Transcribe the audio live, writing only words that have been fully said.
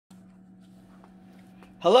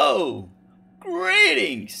Hello!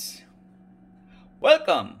 Greetings!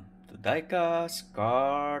 Welcome to Daika's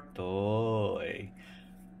Car Toy.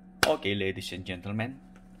 Okay, ladies and gentlemen,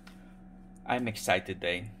 I'm excited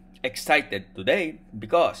today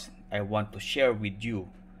because I want to share with you,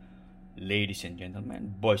 ladies and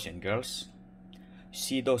gentlemen, boys and girls,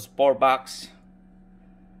 see those 4 box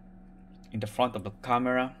in the front of the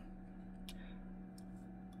camera.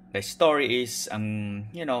 The story is, I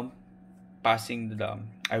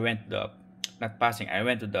went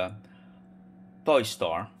to the toy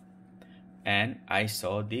store and I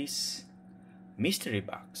saw this mystery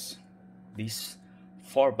box, these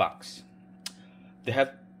 4 box. They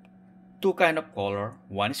have two kind of color.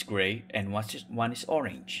 One is gray and one is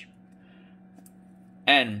orange.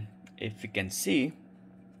 And if you can see,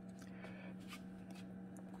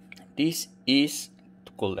 this is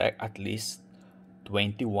to collect at least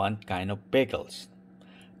 21 kind of bagels.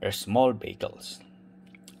 They're small bagels.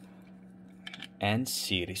 And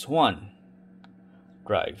series 1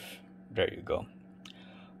 drive. There you go.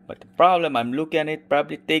 But the problem, I'm looking at it,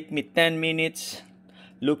 probably take me 10 minutes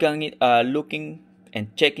looking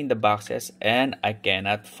and checking the boxes, and I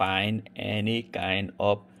cannot find any kind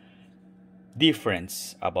of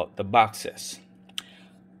difference about the boxes.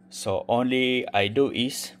 So only I do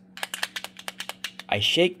is I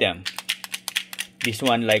shake them. This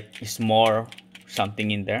one is more something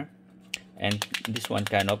in there, and this one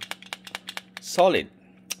kind of solid.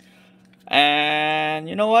 And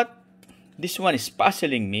you know what? This one is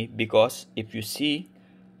puzzling me because if you see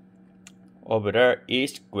over there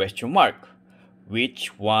is question mark.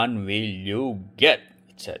 Which one will you get?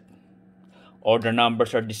 It said. Order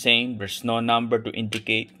numbers are the same. There's no number to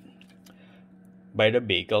indicate by the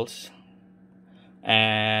bagels.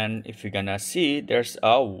 And if you're gonna see, there's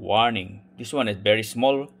a warning. This one is very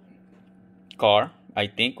small car, I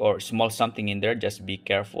think, or small something in there. Just be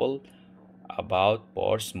careful about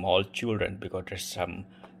for small children because there's some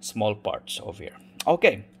small parts over here.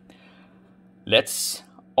 Okay, let's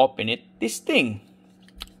open it. This thing.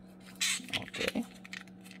 Okay.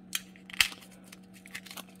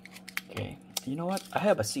 You know what? I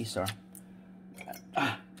have a scissor.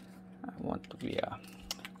 I want to be a.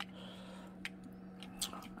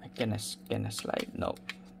 Can I slide? No.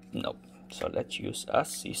 So let's use a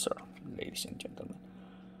scissor, ladies and gentlemen.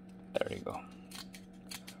 There you go.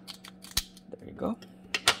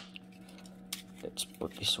 Let's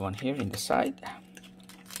put this one here in the side.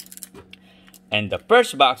 And the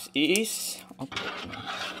first box is,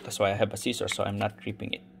 that's why I have a scissor, so I'm not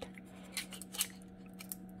ripping it.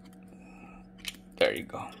 There you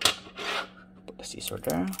go. Put the scissor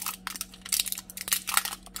there.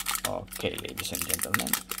 Okay, ladies and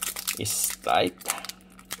gentlemen, it's tight.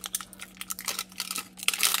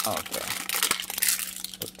 Okay,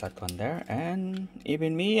 put that one there. And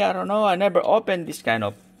even me, I don't know, I never opened this kind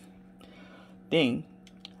of thing.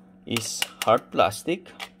 It's hard plastic.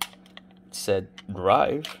 It said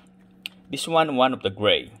drive. This one of the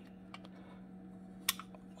gray.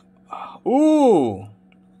 Ooh.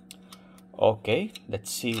 Okay, let's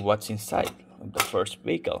see what's inside of the first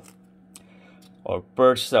vehicle, or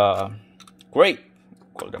first crate.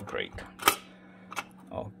 Call them crate.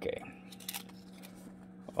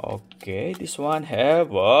 Okay, this one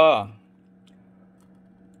have a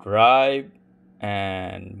drive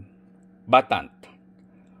and button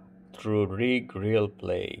through rig real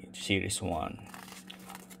play series 1.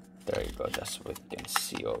 There you go. That's what you can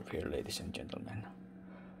see over here, ladies and gentlemen.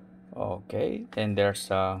 Okay, then there's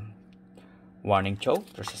a warning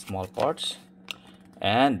choke. There's a small parts,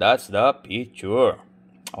 and that's the picture.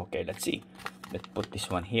 Okay, let's see. Let's put this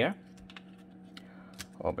one here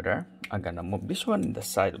over there. I'm gonna move this one in the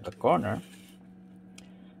side of the corner,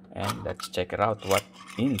 and let's check it out what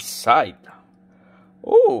inside.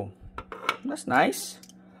 Oh, that's nice.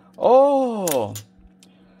 Oh,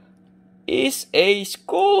 it's a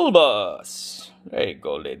school bus. There you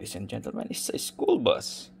go, ladies and gentlemen. It's a school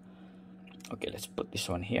bus. Okay, let's put this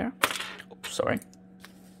one here. Oops, sorry.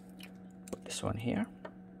 Put this one here.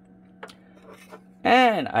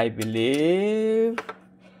 And I believe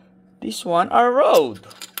this one are road.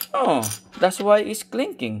 Oh, that's why it's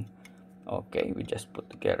clinking. Okay, we just put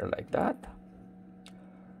together like that.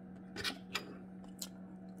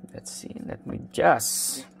 Let's see. Let me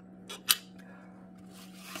just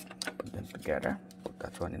put them together. Put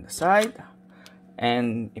that one in the side.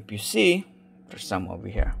 And if you see, there's some over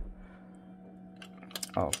here.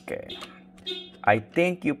 Okay. I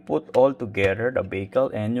think you put all together the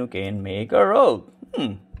vehicle and you can make a road.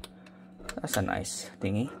 That's a nice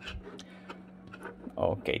thingy.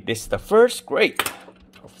 Okay, this is the first crate,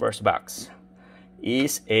 or first box.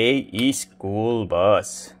 is a school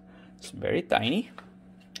bus. It's very tiny.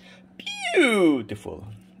 Beautiful.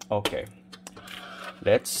 Okay.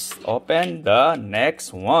 Let's open the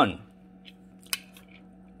next one.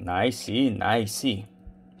 Nicey, nicey.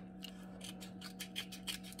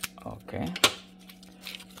 Okay.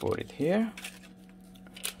 Put it here.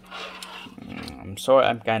 I'm sorry,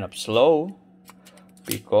 I'm kind of slow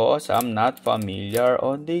because I'm not familiar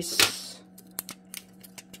on this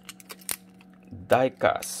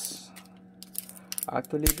die-cast.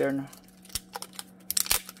 Actually, they're not.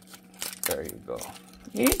 There you go.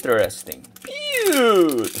 Interesting.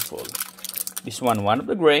 Beautiful. This one of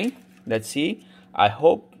the gray. Let's see. I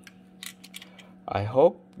hope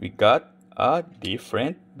we got a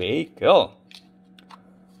different vehicle.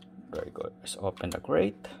 Very good. Let's open the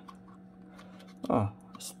crate. Oh,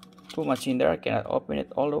 there's too much in there. I cannot open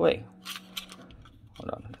it all the way. Hold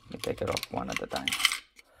on. Let me take it off one at a time.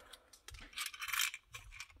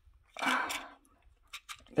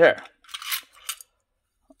 There.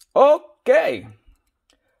 Okay.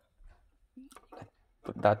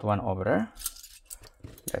 Put that one over there.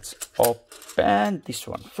 Let's open this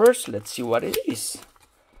one first. Let's see what it is.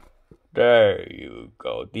 There you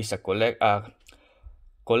go. This is a collect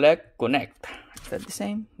connect. Is that the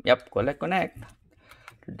same? Yep, collect connect.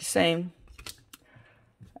 They're the same.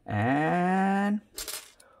 And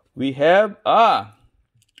we have a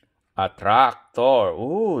tractor.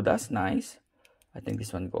 Ooh, that's nice. I think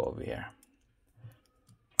this one go over here.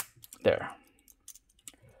 There.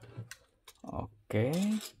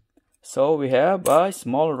 Okay. So we have a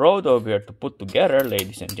small road over here to put together,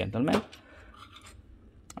 ladies and gentlemen.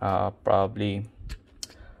 Probably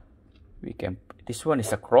we can. This one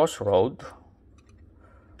is a crossroad.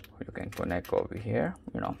 You can connect over here.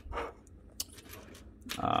 You know.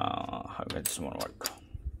 How will this one work?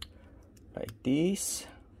 Like this.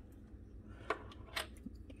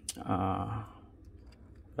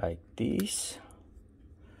 Like this.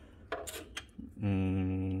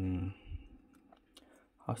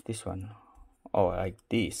 How's this one? Oh, like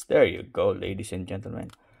this. There you go, ladies and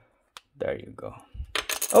gentlemen. There you go.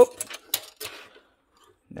 Oh,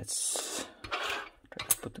 let's try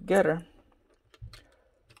to put together.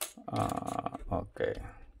 Okay,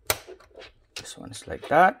 this one is like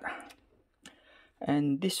that,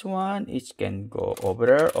 and this one it can go over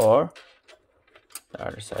there or the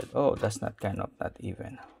other side. Oh, that's not not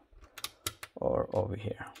even, or over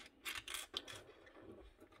here.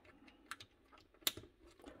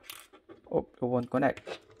 Oh, it won't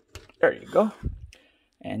connect. There you go.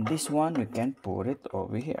 And this one we can put it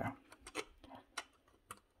over here.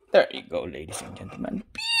 There you go, ladies and gentlemen.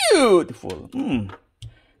 Beautiful.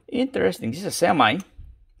 Interesting. This is a semi.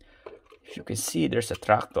 If you can see, there's a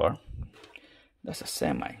tractor. That's a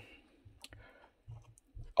semi.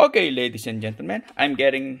 Okay, ladies and gentlemen, I'm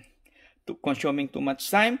getting to consuming too much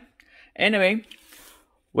time. Anyway,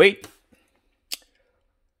 wait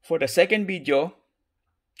for the second video.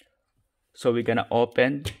 So we're gonna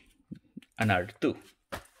open another two.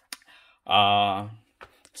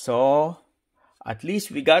 So at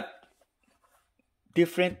least we got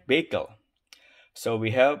different vehicle. So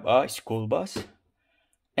we have a school bus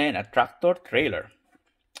and a tractor trailer,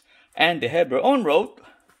 and they have their own road,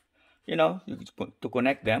 you know, to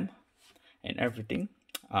connect them and everything.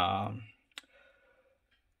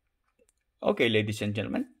 Okay, ladies and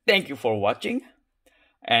gentlemen, thank you for watching,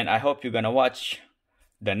 and I hope you're gonna watch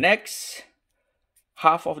the next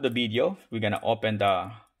half of the video. We're gonna open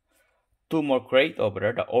the two more crate over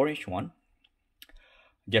there, the orange one.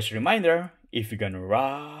 Just a reminder, if you're gonna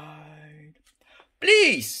ride,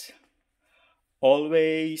 please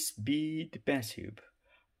always be defensive.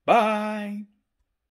 Bye.